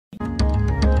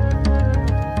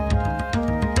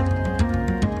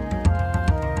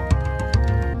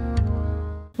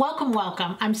Welcome,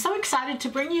 welcome. I'm so excited to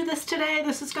bring you this today.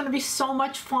 This is going to be so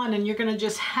much fun and you're going to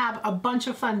just have a bunch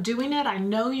of fun doing it. I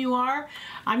know you are.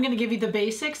 I'm going to give you the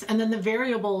basics and then the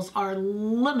variables are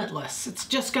limitless. It's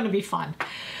just going to be fun.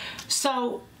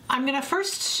 So I'm going to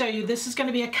first show you, this is going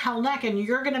to be a cowl neck and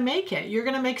you're going to make it. You're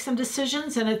going to make some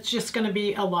decisions and it's just going to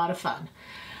be a lot of fun.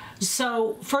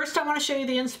 So first I want to show you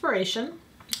the inspiration.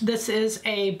 This is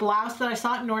a blouse that I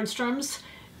saw at Nordstrom's.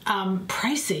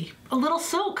 Pricey, a little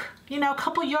silk, you know, a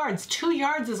couple yards. 2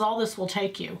 yards is all this will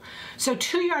take you. So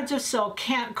 2 yards of silk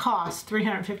can't cost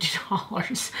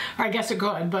 $350, or I guess it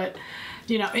could, but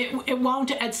you know, it won't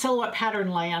at Silhouette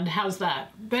Pattern Land. How's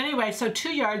that? But anyway, so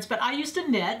 2 yards, but I used a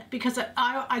knit because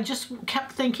I just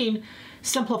kept thinking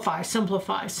simplify,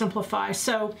 simplify, simplify.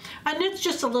 So a knit's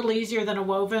just a little easier than a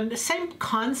woven. The same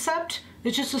concept,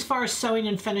 it's just as far as sewing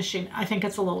and finishing, I think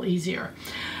it's a little easier.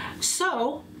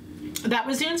 So that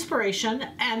was the inspiration,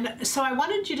 and so I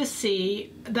wanted you to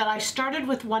see that I started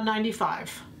with $195,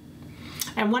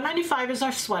 and $195 is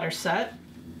our sweater set.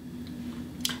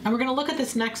 And we're going to look at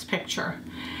this next picture,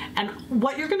 and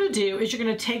what you're going to do is you're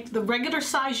going to take the regular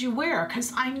size you wear,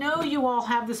 because I know you all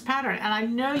have this pattern and I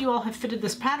know you all have fitted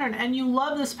this pattern and you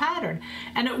love this pattern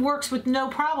and it works with no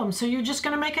problem, so you're just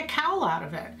going to make a cowl out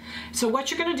of it. So what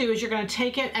you're going to do is you're going to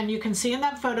take it, and you can see in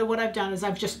that photo what I've done is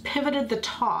I've just pivoted the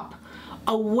top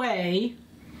away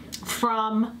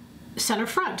from center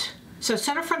front. So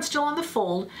center front's still on the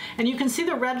fold, and you can see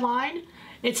the red line.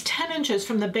 It's 10 inches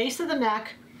from the base of the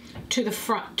neck to the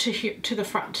front, to here, to the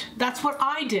front. That's what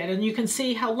I did, and you can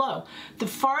see how low. The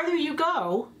farther you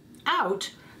go out,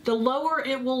 the lower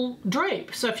it will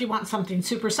drape. So if you want something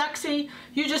super sexy,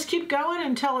 you just keep going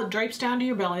until it drapes down to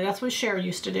your belly. That's what Cher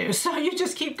used to do. So you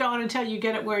just keep going until you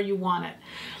get it where you want it.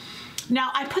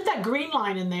 Now I put that green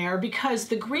line in there because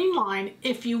the green line,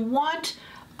 if you want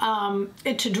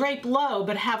it to drape low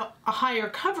but have a higher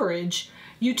coverage,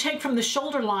 you take from the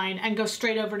shoulder line and go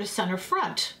straight over to center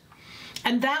front.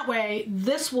 And that way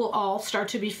this will all start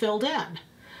to be filled in.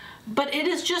 But it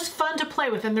is just fun to play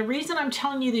with, and the reason I'm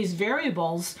telling you these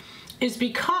variables is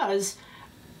because,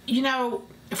 you know,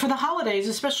 for the holidays,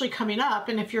 especially coming up,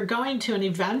 and if you're going to an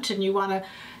event and you want to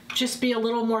just be a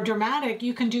little more dramatic,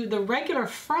 you can do the regular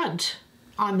front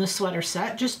on the sweater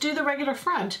set. Just do the regular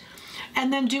front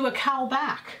and then do a cowl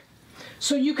back.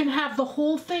 So you can have the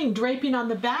whole thing draping on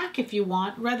the back if you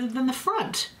want rather than the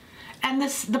front. And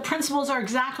the principles are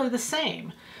exactly the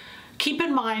same. Keep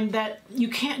in mind that you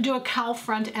can't do a cowl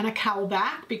front and a cowl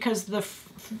back because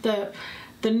the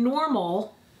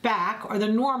normal back or the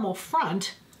normal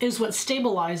front is what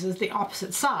stabilizes the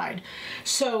opposite side.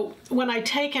 So when I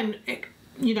take and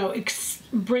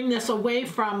bring this away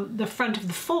from the front of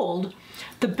the fold,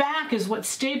 the back is what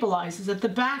stabilizes it. The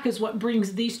back is what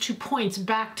brings these 2 points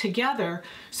back together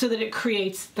so that it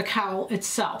creates the cowl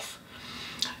itself.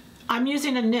 I'm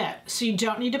using a knit, so you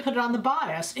don't need to put it on the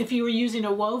bias. If you were using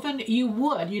a woven, you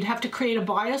would. You'd have to create a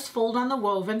bias fold on the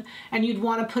woven, and you'd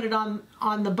want to put it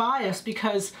on the bias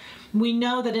because we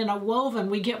know that in a woven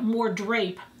we get more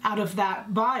drape out of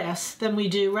that bias than we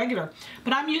do regular.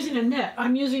 But I'm using a knit.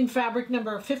 I'm using fabric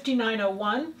number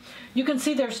 5901. You can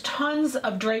see there's tons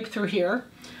of drape through here,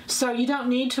 so you don't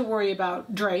need to worry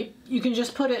about drape. You can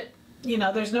just put it, you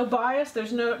know, there's no bias,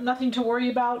 there's nothing to worry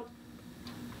about.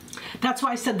 That's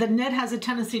why I said the knit has a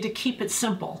tendency to keep it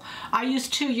simple. I use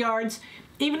 2 yards.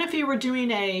 Even if you were doing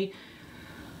a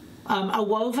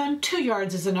woven, 2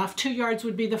 yards is enough. 2 yards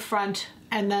would be the front,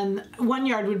 and then 1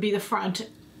 yard would be the front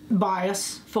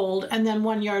bias fold, and then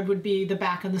 1 yard would be the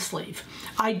back and the sleeve.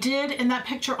 I did in that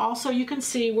picture also, you can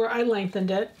see where I lengthened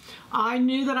it. I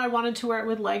knew that I wanted to wear it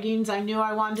with leggings. I knew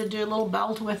I wanted to do a little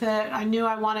belt with it. I knew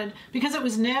I wanted, because it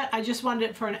was knit, I just wanted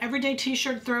it for an everyday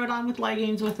t-shirt, throw it on with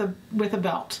leggings with a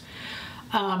belt.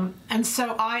 And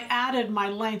so I added my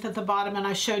length at the bottom, and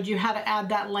I showed you how to add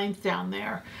that length down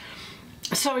there.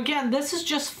 So again, this is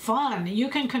just fun. You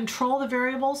can control the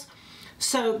variables.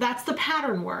 So that's the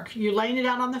pattern work. You're laying it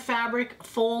out on the fabric,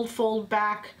 fold, fold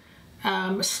back,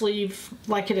 sleeve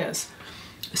like it is.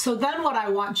 So then what I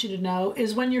want you to know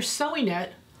is when you're sewing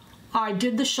it, I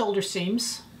did the shoulder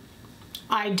seams.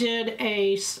 I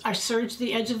serged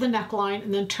the edge of the neckline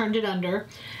and then turned it under.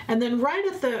 And then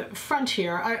right at the front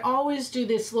here, I always do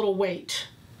this little weight.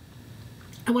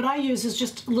 And what I use is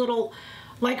just little,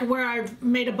 like where I've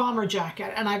made a bomber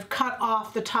jacket and I've cut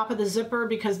off the top of the zipper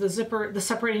because the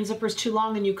separating zipper is too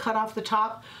long and you cut off the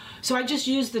top. So I just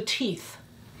use the teeth.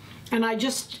 And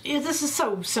this is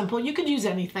so simple. You could use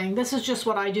anything. This is just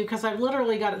what I do because I've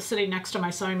literally got it sitting next to my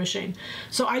sewing machine.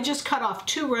 So I just cut off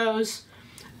 2 rows,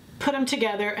 put them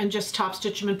together, and just top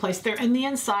stitch them in place. They're in the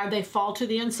inside. They fall to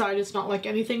the inside. It's not like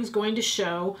anything's going to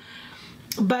show.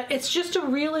 But it's just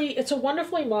it's a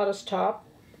wonderfully modest top.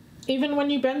 Even when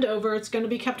you bend over, it's going to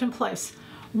be kept in place.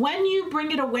 When you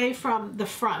bring it away from the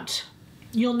front,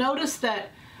 you'll notice that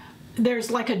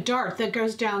there's like a dart that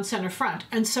goes down center front.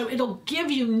 And so it'll give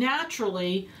you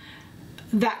naturally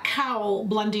that cowl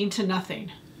blending to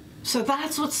nothing. So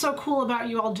that's what's so cool about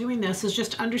you all doing this, is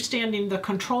just understanding the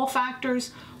control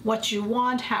factors, what you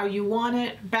want, how you want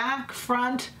it, back,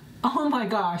 front. Oh my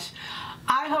gosh.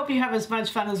 I hope you have as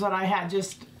much fun as what I had,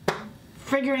 just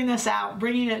figuring this out,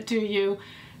 bringing it to you,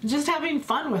 just having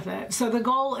fun with it. So the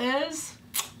goal is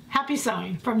happy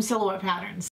sewing from Silhouette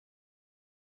Patterns.